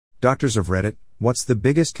Doctors of Reddit, what's the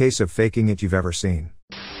biggest case of faking it you've ever seen?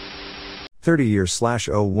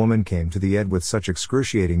 30-year-old woman came to the ED with such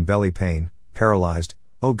excruciating belly pain, paralyzed,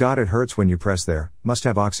 oh god it hurts when you press there, must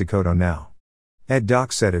have oxycodone now. ED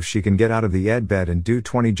doc said if she can get out of the ED bed and do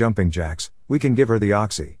 20 jumping jacks, we can give her the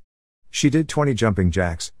oxy. She did 20 jumping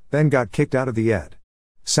jacks, then got kicked out of the ED.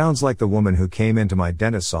 Sounds like the woman who came into my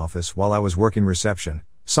dentist's office while I was working reception,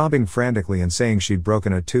 sobbing frantically and saying she'd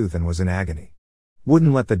broken a tooth and was in agony.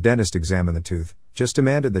 Wouldn't let the dentist examine the tooth, just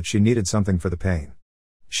demanded that she needed something for the pain.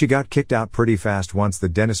 She got kicked out pretty fast once the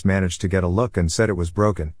dentist managed to get a look and said it was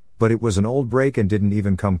broken, but it was an old break and didn't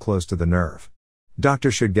even come close to the nerve.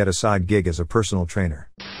 Doctor should get a side gig as a personal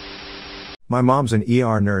trainer. My mom's an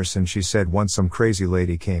ER nurse and she said once some crazy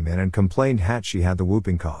lady came in and complained she had the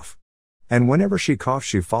whooping cough. And whenever she coughed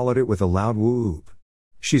she followed it with a loud whoop.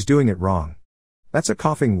 She's doing it wrong. That's a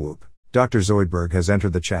coughing whoop. Dr. Zoidberg has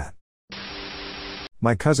entered the chat.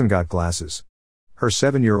 My cousin got glasses. Her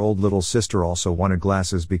 7-year-old little sister also wanted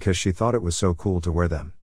glasses because she thought it was so cool to wear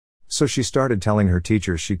them. So she started telling her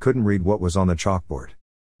teachers she couldn't read what was on the chalkboard.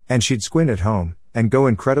 And she'd squint at home, and go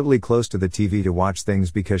incredibly close to the TV to watch things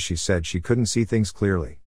because she said she couldn't see things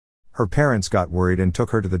clearly. Her parents got worried and took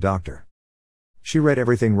her to the doctor. She read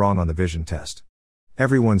everything wrong on the vision test.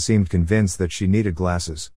 Everyone seemed convinced that she needed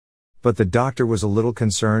glasses. But the doctor was a little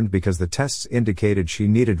concerned because the tests indicated she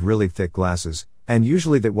needed really thick glasses, and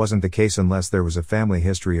usually that wasn't the case unless there was a family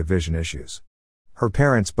history of vision issues. Her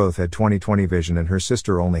parents both had 20/20 vision and her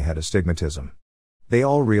sister only had astigmatism. They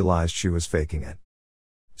all realized she was faking it.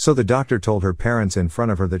 So the doctor told her parents in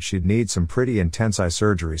front of her that she'd need some pretty intense eye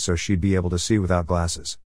surgery so she'd be able to see without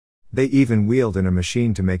glasses. They even wheeled in a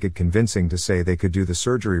machine to make it convincing to say they could do the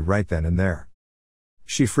surgery right then and there.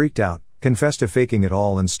 She freaked out, confessed to faking it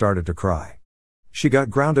all and started to cry. She got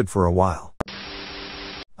grounded for a while.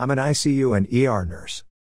 I'm an ICU and ER nurse.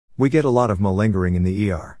 We get a lot of malingering in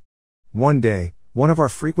the ER. One day, one of our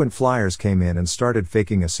frequent flyers came in and started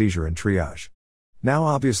faking a seizure in triage. Now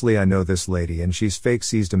obviously I know this lady and she's fake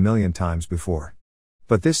seized a million times before.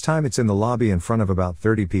 But this time it's in the lobby in front of about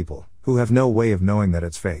 30 people, who have no way of knowing that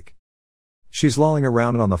it's fake. She's lolling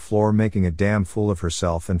around on the floor making a damn fool of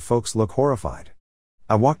herself and folks look horrified.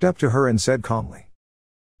 I walked up to her and said calmly,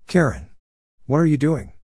 "Karen, what are you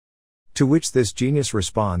doing?" To which this genius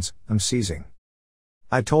responds, "I'm seizing."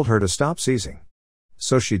 I told her to stop seizing.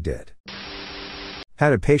 So she did.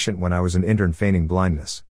 Had a patient when I was an intern feigning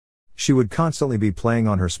blindness. She would constantly be playing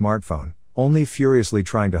on her smartphone, only furiously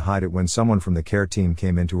trying to hide it when someone from the care team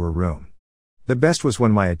came into her room. The best was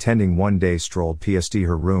when my attending one day strolled past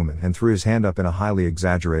her room and threw his hand up in a highly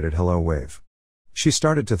exaggerated hello wave. She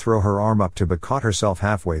started to throw her arm up but caught herself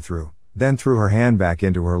halfway through, then threw her hand back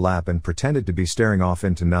into her lap and pretended to be staring off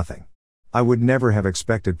into nothing. I would never have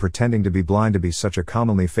expected pretending to be blind to be such a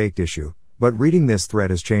commonly faked issue, but reading this thread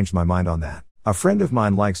has changed my mind on that. A friend of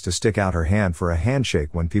mine likes to stick out her hand for a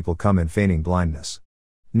handshake when people come in feigning blindness.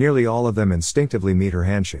 Nearly all of them instinctively meet her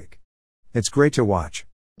handshake. It's great to watch.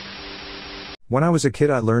 When I was a kid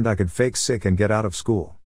I learned I could fake sick and get out of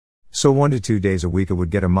school. So 1 to 2 days a week I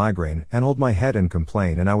would get a migraine and hold my head and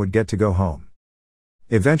complain and I would get to go home.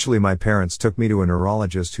 Eventually my parents took me to a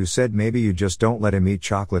neurologist who said maybe you just don't let him eat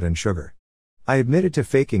chocolate and sugar. I admitted to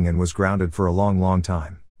faking and was grounded for a long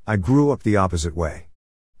time. I grew up the opposite way.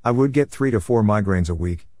 I would get 3 to 4 migraines a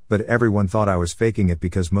week, but everyone thought I was faking it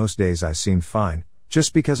because most days I seemed fine,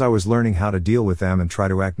 just because I was learning how to deal with them and try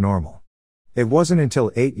to act normal. It wasn't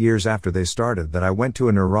until 8 years after they started that I went to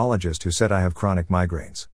a neurologist who said I have chronic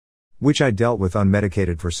migraines. Which I dealt with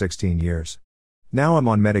unmedicated for 16 years. Now I'm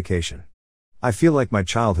on medication. I feel like my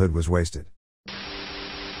childhood was wasted.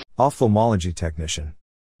 Ophthalmology technician.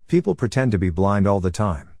 People pretend to be blind all the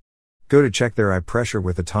time. Go to check their eye pressure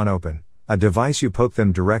with a ton open, a device you poke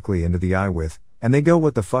them directly into the eye with, and they go,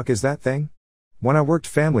 "What the fuck is that thing?" When I worked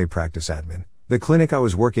family practice admin, the clinic I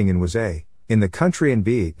was working in was A, in the country, and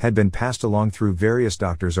B, had been passed along through various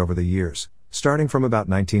doctors over the years, starting from about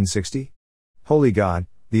 1960. Holy God,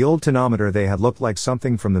 the old tonometer they had looked like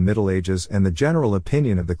something from the Middle Ages, and the general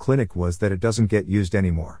opinion of the clinic was that it doesn't get used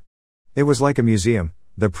anymore. It was like a museum.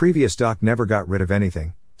 The previous doc never got rid of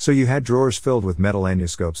anything, so you had drawers filled with metal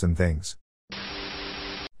aniscopes and things.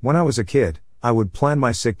 When I was a kid, I would plan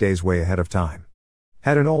my sick days way ahead of time.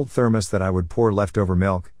 Had an old thermos that I would pour leftover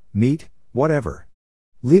milk, meat, whatever.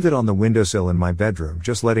 Leave it on the windowsill in my bedroom,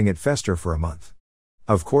 just letting it fester for a month.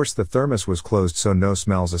 Of course the thermos was closed so no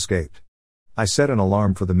smells escaped. I set an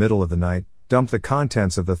alarm for the middle of the night, dumped the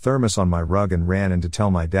contents of the thermos on my rug and ran in to tell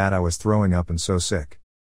my dad I was throwing up and so sick.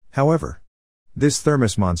 However, This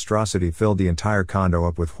thermos monstrosity filled the entire condo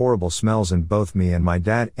up with horrible smells, and both me and my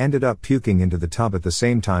dad ended up puking into the tub at the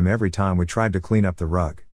same time every time we tried to clean up the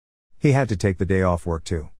rug. He had to take the day off work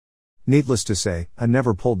too. Needless to say, I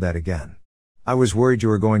never pulled that again. I was worried you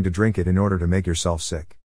were going to drink it in order to make yourself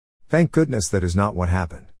sick. Thank goodness that is not what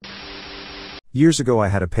happened. Years ago I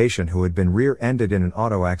had a patient who had been rear-ended in an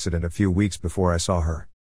auto accident a few weeks before I saw her.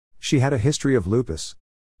 She had a history of lupus.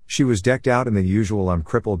 She was decked out in the usual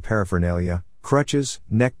crippled paraphernalia: crutches,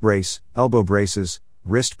 neck brace, elbow braces,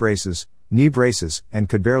 wrist braces, knee braces, and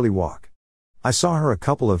could barely walk. I saw her a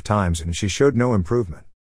couple of times and she showed no improvement.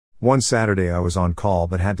 One Saturday I was on call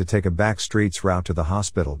but had to take a back streets route to the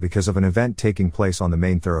hospital because of an event taking place on the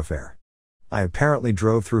main thoroughfare. I apparently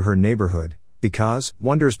drove through her neighborhood, because,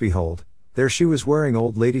 wonders behold, there she was wearing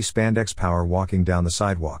old lady spandex power walking down the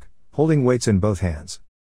sidewalk, holding weights in both hands.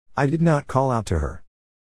 I did not call out to her.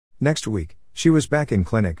 Next week, she was back in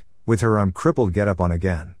clinic, with her crippled getup on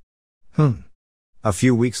again. A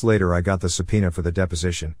few weeks later I got the subpoena for the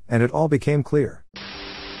deposition, and it all became clear.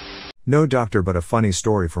 No doctor, but a funny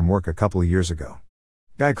story from work a couple years ago.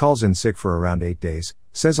 Guy calls in sick for around 8 days,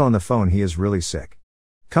 says on the phone he is really sick.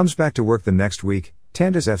 Comes back to work the next week,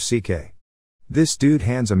 tandas FCK. This dude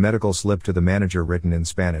hands a medical slip to the manager written in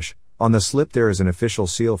Spanish. On the slip there is an official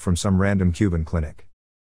seal from some random Cuban clinic.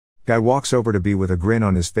 Guy walks over to B with a grin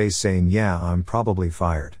on his face saying, "Yeah, I'm probably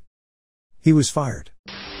fired." He was fired.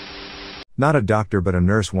 Not a doctor but a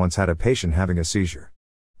nurse once had a patient having a seizure.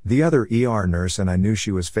 The other ER nurse and I knew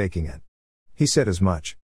she was faking it. He said as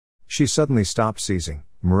much. She suddenly stopped seizing,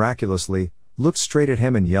 miraculously, looked straight at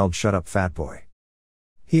him and yelled, "Shut up, fat boy."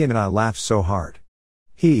 He and I laughed so hard.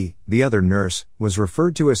 He, the other nurse, was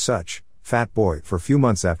referred to as such, fat boy, for a few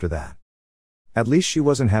months after that. At least she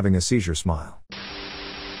wasn't having a seizure smile.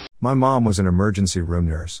 My mom was an emergency room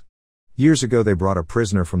nurse. Years ago they brought a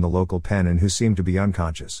prisoner from the local pen in who seemed to be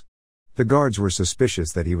unconscious. The guards were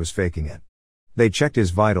suspicious that he was faking it. They checked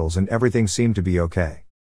his vitals and everything seemed to be okay.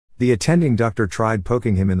 The attending doctor tried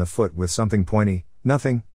poking him in the foot with something pointy,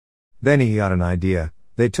 nothing. Then he got an idea.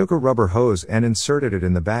 They took a rubber hose and inserted it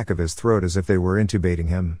in the back of his throat as if they were intubating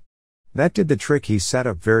him. That did the trick. He sat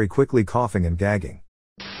up very quickly, coughing and gagging.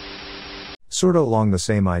 Sorta along the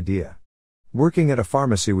same idea. Working at a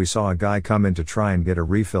pharmacy we saw a guy come in to try and get a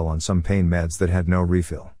refill on some pain meds that had no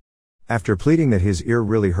refill. After pleading that his ear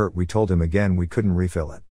really hurt, we told him again we couldn't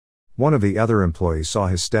refill it. One of the other employees saw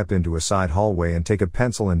his step into a side hallway and take a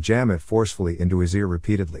pencil and jam it forcefully into his ear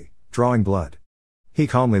repeatedly, drawing blood. He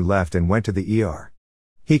calmly left and went to the ER.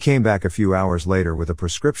 He came back a few hours later with a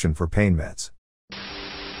prescription for pain meds.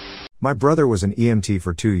 My brother was an EMT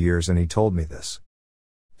for 2 years and he told me this.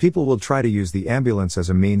 People will try to use the ambulance as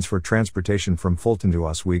a means for transportation from Fulton to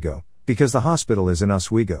Oswego, because the hospital is in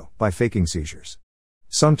Oswego, by faking seizures.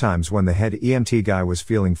 Sometimes when the head EMT guy was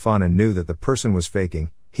feeling fun and knew that the person was faking,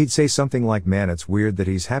 he'd say something like, "Man, it's weird that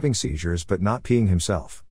he's having seizures but not peeing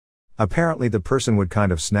himself." Apparently the person would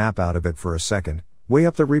kind of snap out of it for a second, weigh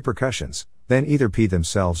up the repercussions, then either pee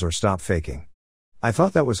themselves or stop faking. I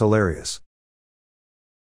thought that was hilarious.